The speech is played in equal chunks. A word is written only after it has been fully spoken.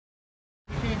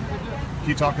Can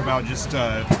you talk about just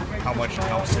how much it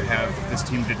helps to have this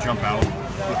team to jump out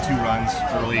with 2 runs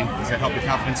early? Does that help your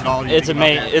confidence at all? It's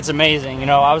amazing. You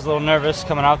know, I was a little nervous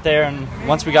coming out there, and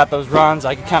once we got those runs,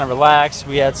 I could kind of relax.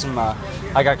 We had some,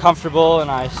 I got comfortable, and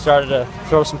I started to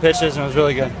throw some pitches, and it was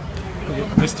really good.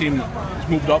 This team has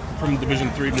moved up from Division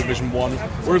III to Division I.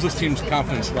 Where's this team's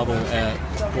confidence level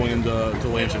at going into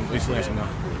Lansing, at least Lansing now?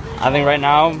 I think right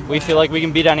now we feel like we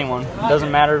can beat anyone. It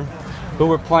doesn't matter who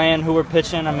we're playing, who we're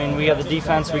pitching. I mean, we have the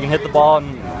defense, we can hit the ball,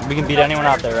 and we can beat anyone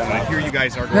out there right now. I hear you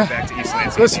guys are going back to East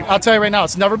Lansing. Listen, I'll tell you right now,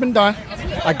 it's never been done.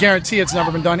 I guarantee it's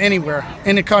never been done anywhere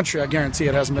in the country. I guarantee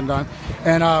it hasn't been done.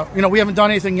 And, you know, we haven't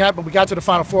done anything yet, but we got to the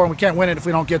Final Four, and we can't win it if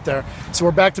we don't get there. So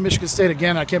we're back to Michigan State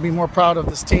again. I can't be more proud of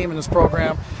this team and this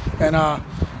program. And,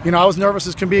 you know, I was nervous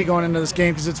as can be going into this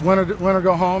game because it's win or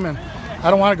go home, and I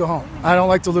don't want to go home. I don't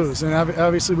like to lose, and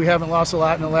obviously we haven't lost a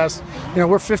lot in the last. You know,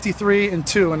 we're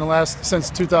 53-2 in the last since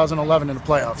 2011 in the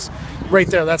playoffs. Right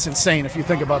there, that's insane if you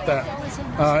think about that.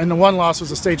 And the one loss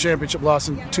was a state championship loss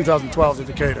in 2012 to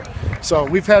Decatur. So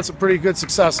we've had some pretty good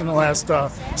success in the last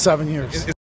 7 years.